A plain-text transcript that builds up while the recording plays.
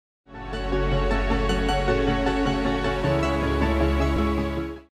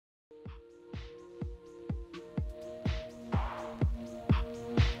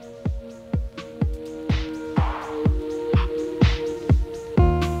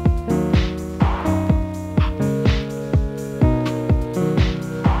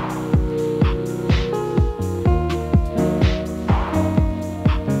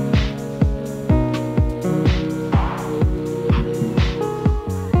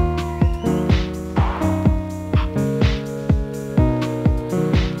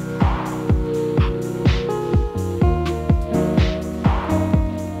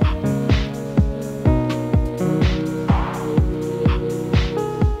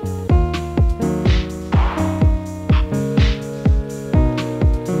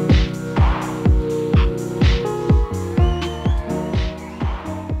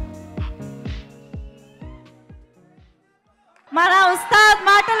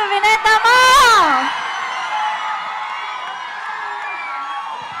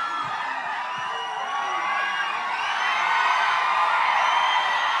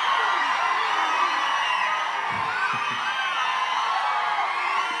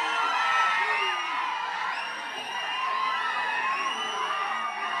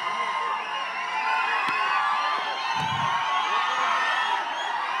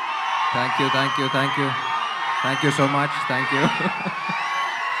Thank you, thank you, thank you. Thank you so much. Thank you.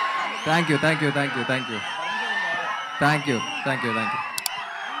 Thank you, thank you, thank you, thank you. Thank you, thank you, thank you.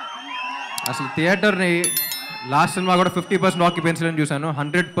 అసలు థియేటర్ని last cinema కూడా 50% ఆక్యుపెన్సీని చూశాను.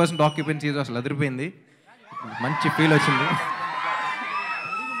 100% occupancy అసలు అదిరిపోయింది. మంచి feel వచ్చింది.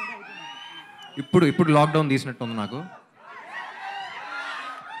 ఇప్పుడు lockdown తీసినట్టు ఉంది నాకు.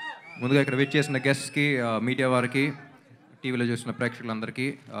 ముందుగా ఇక్కడ వెయిట్ చేసిన గెస్ట్స్కి, మీడియా వారికి, టీవీలో చూసిన ప్రేక్షకులందరికీ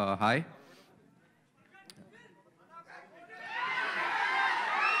హాయ్.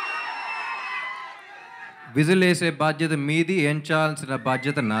 విజిల్ వేసే బాధ్యత మీది, ఎంచాల్సిన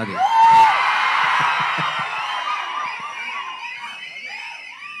బాధ్యత నాది.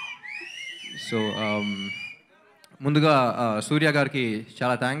 సో ముందుగా సూర్య గారికి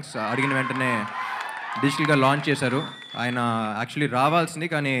చాలా థ్యాంక్స్. అడిగిన వెంటనే డిజిటల్గా లాంచ్ చేశారు. ఆయన యాక్చువల్లీ రావాల్సింది,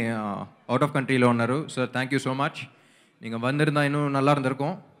 కానీ అవుట్ ఆఫ్ కంట్రీలో ఉన్నారు. Sir thank you so much. நீங்கள் வந்திருந்தா நல்லா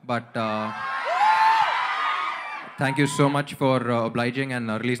இருந்திருக்கும். But thank you so much for obliging and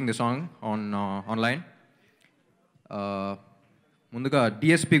releasing the song on online. ముందుగా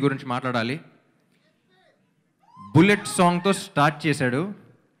డిఎస్పి గురించి మాట్లాడాలి. బుల్లెట్ సాంగ్తో స్టార్ట్ చేశాడు.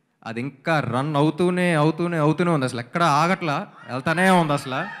 అది ఇంకా రన్ అవుతూనే ఉంది. అసలు ఎక్కడ ఆగట్లా, వెళ్తానే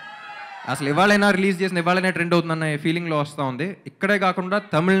ఉంది. అసలు ఇవాళైనా రిలీజ్ చేసిన ఇవాళైనా ట్రెండ్ అవుతుందన్న ఫీలింగ్లో వస్తూ ఉంది. ఇక్కడే కాకుండా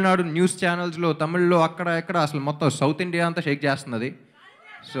తమిళనాడు న్యూస్ ఛానల్స్లో, తమిళ్లో అక్కడ ఎక్కడ అసలు మొత్తం సౌత్ ఇండియా అంతా షేక్ చేస్తుంది.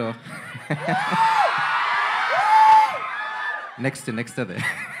 సో నెక్స్ట్ అదే.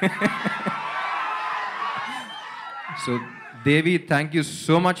 So Devi, thank you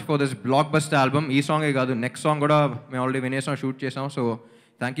so much for this block buster album. ఈ సాంగే కాదు, నెక్స్ట్ సాంగ్ కూడా మేము ఆల్రెడీ వినేసాం, షూట్ చేసాం. So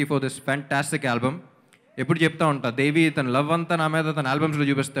thank you for this fantastic album. ఎప్పుడు చెప్తా ఉంటా, దేవి తన లవ్ అంతా నా మీద తన ఆల్బమ్స్లో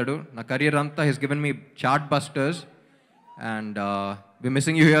చూపిస్తాడు. నా కెరియర్ అంతా his given me chart busters. And we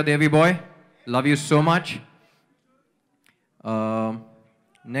missing you here Devi bye. Love you so much.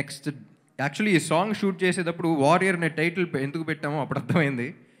 Next, actually ఈ సాంగ్ షూట్ చేసేటప్పుడు వారియర్ అనే టైటిల్ ఎందుకు పెట్టామో అప్పుడు అర్థమైంది.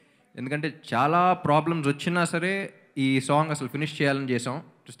 ఎందుకంటే చాలా ప్రాబ్లమ్స్ వచ్చినా సరే ఈ సాంగ్ అసలు ఫినిష్ చేయాలని చేసాం.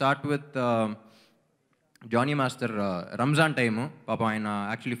 To start with Johnny master Ramzan time, పాపం ఆయన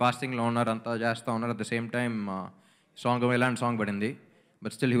యాక్చువల్లీ ఫాస్టింగ్లో ఉన్నారు, అంతా చేస్తూ ఉన్నారు. At the same time song ఎలాంటి సాంగ్ పడింది.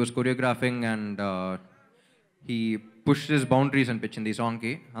 But still he was choreographing and he push his boundaries అనిపించింది ఈ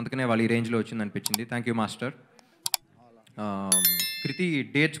సాంగ్కి. అందుకనే వాళ్ళు ఈ రేంజ్లో వచ్చింది అనిపించింది. Thank you master. Kriti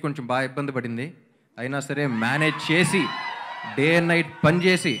dates కొంచెం బాగా ఇబ్బంది పడింది, అయినా సరే మేనేజ్ చేసి డే అండ్ నైట్ పని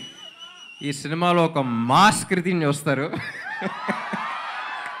చేసి ఈ సినిమాలో ఒక మాస్ కృతిని చూస్తారు.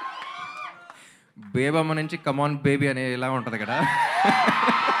 బేబమ్మ నుంచి కమాన్ బేబీ అనే ఇలా ఉంటుంది కదా.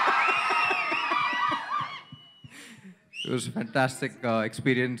 It was fantastic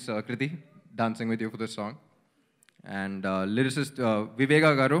experience Kriti, dancing with you for this song. And lyricist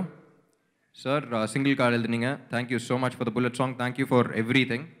Viveka గారు, sir single card எழுதுனீங்க. Thank you so much for the bullet song. Thank you for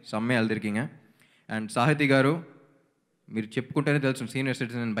everything. సమ్మె எழுதிருக்கீங்க. అండ్ సాహితి గారు, మీరు చెప్పుకుంటేనే తెలుసు సీనియర్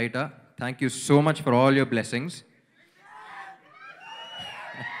సిటిజన్ బయట. Thank you so much for all your blessings.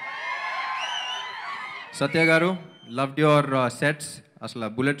 సత్య గారు, loved your sets. అసలు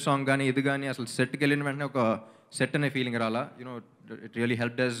bullet song కానీ ఇది కానీ అసలు సెట్కి వెళ్ళిన వెంటనే ఒక సెట్ అనే ఫీలింగ్ రాలా. You know it really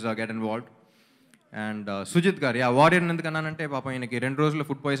helped us get involved. And Sujith గారు, ఆ వారియర్ ఎందుకన్నానంటే పాపం ఆయనకి 2 రోజులు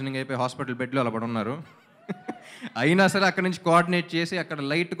ఫుడ్ పాయిజనింగ్ అయిపోయి హాస్పిటల్ బెడ్లో అలా పడి ఉన్నారు. అయినా సరే అక్కడ నుంచి కోఆర్డినేట్ చేసి అక్కడ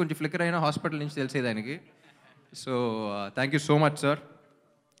లైట్ కొంచెం ఫ్లిక్కర్ అయినా హాస్పిటల్ నుంచి తెలిసేది ఆయనకి. So thank you so much sir.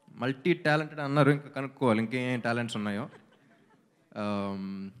 Multi talented అన్నారు, ఇంకా కనుక్కోవాలి ఇంకేం టాలెంట్స్ ఉన్నాయో.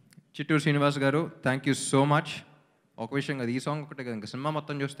 చిట్టూరు శ్రీనివాస్ గారు, థ్యాంక్ యూ సో మచ్. ఒక విషయం కాదు, ఈ సాంగ్ ఒకటే కదా, ఇంకా సినిమా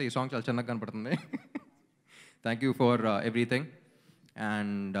మొత్తం చూస్తే ఈ సాంగ్ చాలా చిన్నగా కనపడుతుంది. Thank you for everything.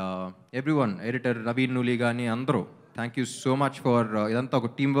 And everyone, editor Naveen Nooli కానీ అందరూ thank you so much for, ఇదంతా ఒక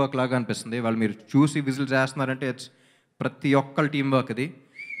టీమ్ వర్క్ లాగా అనిపిస్తుంది. వాళ్ళు మీరు చూసి విజిల్స్ చేస్తున్నారంటే ఇట్స్ ప్రతి ఒక్కళ్ళ టీమ్ వర్క్ ఇది.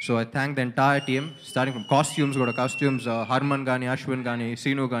 So I thank the entire team, starting from costumes Harman కానీ, అశ్విన్ కానీ,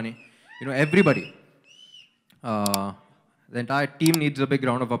 సీను కానీ, you know everybody. The entire team needs a big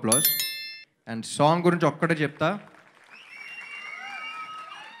round of applause. And song గురించి ఒక్కటే చెప్తా,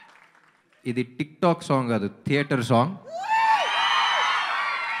 ఇది టిక్ టాక్ సాంగ్ కాదు, థియేటర్ సాంగ్.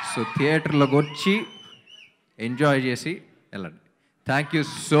 సో థియేటర్లోకి వచ్చి ఎంజాయ్ చేసి వెళ్ళండి. Thank you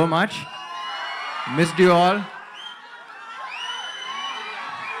so much. Missed you all.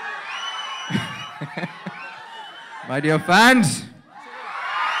 My dear fans,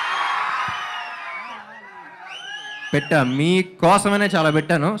 మీకోసమనే చాలా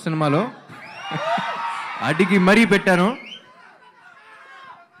పెట్టాను సినిమాలో, అడిగి మరీ పెట్టాను.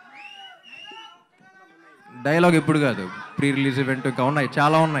 డైలాగ్ ఎప్పుడు కాదు, ప్రీ రిలీజ్ ఈవెంట్ ఇంకా ఉన్నాయి,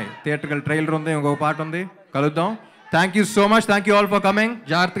 చాలా ఉన్నాయి. థియేటర్కల్ ట్రైలర్ ఉంది, ఇంకొక పాట ఉంది, కలుద్దాం. Thank you so much. Thank you all for coming.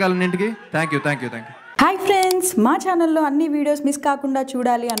 జాగ్రత్తగా ఇంటికి. Thank you. హాయ్ ఫ్రెండ్స్, మా ఛానల్లో అన్ని వీడియోస్ మిస్ కాకుండా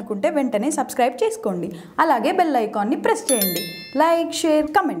చూడాలి అనుకుంటే వెంటనే సబ్స్క్రైబ్ చేసుకోండి. అలాగే బెల్ ఐకాన్ని ప్రెస్ చేయండి. Like, share,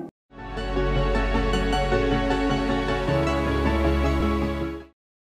 comment.